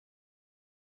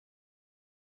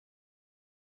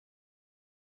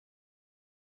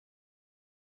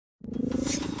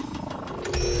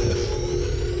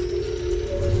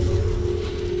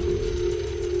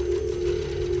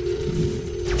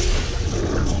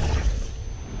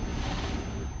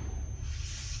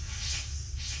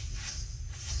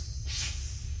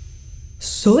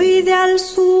Soy de al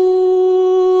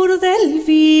sur del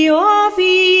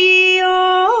Biobío,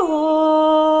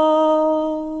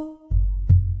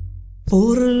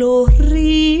 por los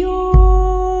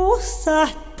ríos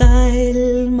hasta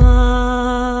el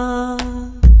mar,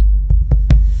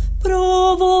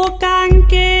 provocan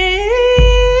que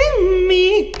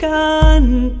mi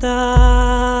cantar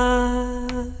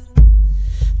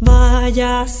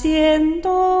vaya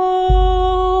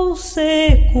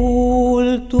haciéndose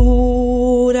cultura.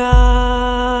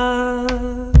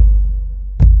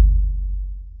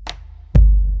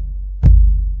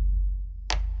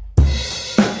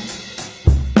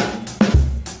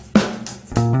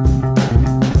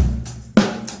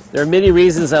 There are many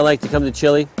reasons I like to come to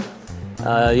Chile.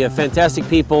 You have fantastic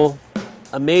people,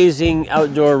 amazing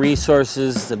outdoor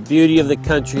resources, the beauty of the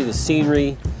country, the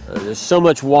scenery. There's so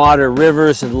much water,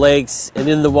 rivers and lakes, and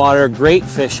in the water, great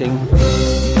fishing.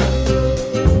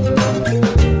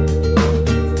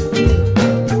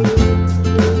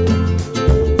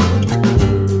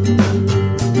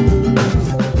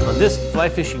 On this fly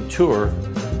fishing tour,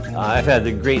 I've had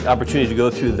the great opportunity to go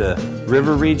through the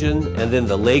river region and then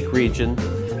the lake region,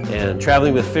 and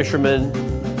traveling with fishermen,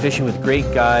 fishing with great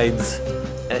guides.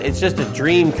 It's just a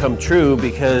dream come true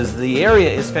because the area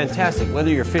is fantastic. Whether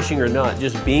you're fishing or not,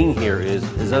 just being here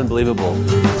is unbelievable.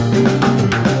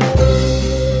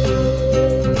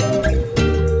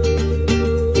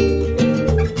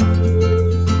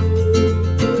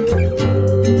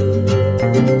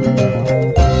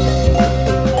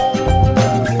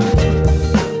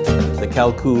 The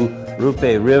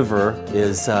Calcu-Rupe River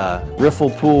is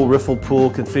riffle pool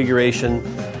configuration,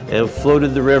 and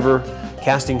floated the river,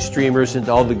 casting streamers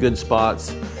into all the good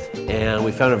spots. And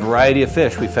we found a variety of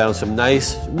fish. We found some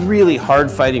nice, really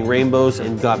hard fighting rainbows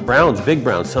and got browns, big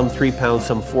browns, some 3 pounds,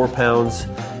 some 4 pounds,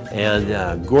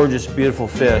 and gorgeous, beautiful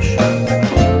fish.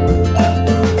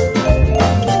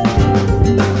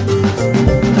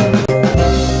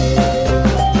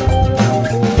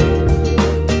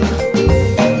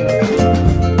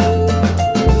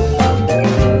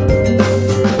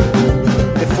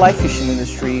 The fly fishing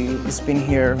industry has been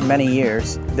here many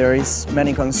years. There is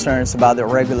many concerns about the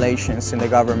regulations in the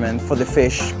government for the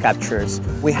fish captures.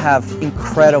 We have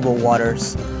incredible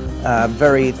waters,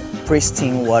 very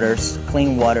pristine waters,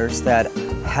 clean waters that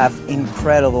have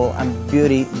incredible and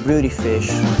beauty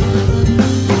fish.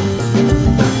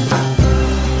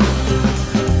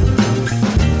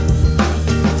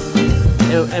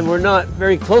 And we're not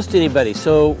very close to anybody,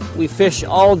 so we fish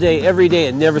all day, every day,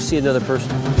 and never see another person.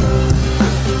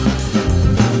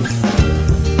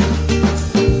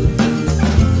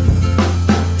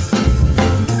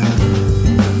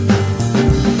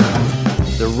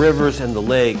 The rivers and the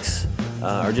lakes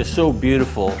are just so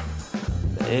beautiful.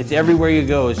 It's everywhere you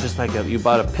go. It's just like you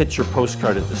bought a picture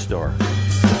postcard at the store.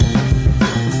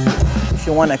 If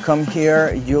you want to come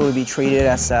here, you will be treated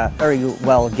as a very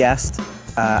well guest,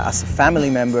 as a family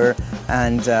member,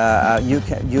 and you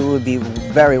will be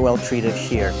very well treated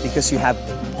here because you have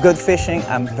good fishing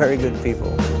and very good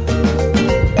people.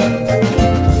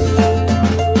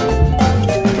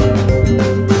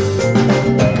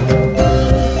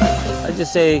 I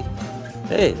just say,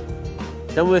 hey,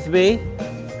 come with me,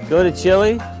 go to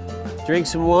Chile, drink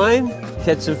some wine,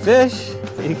 catch some fish,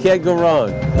 you can't go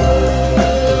wrong.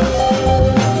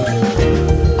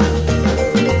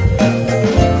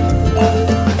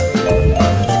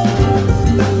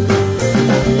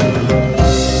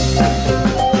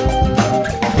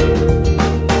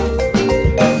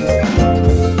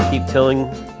 Telling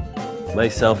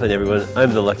myself and everyone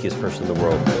I'm the luckiest person in the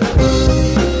world.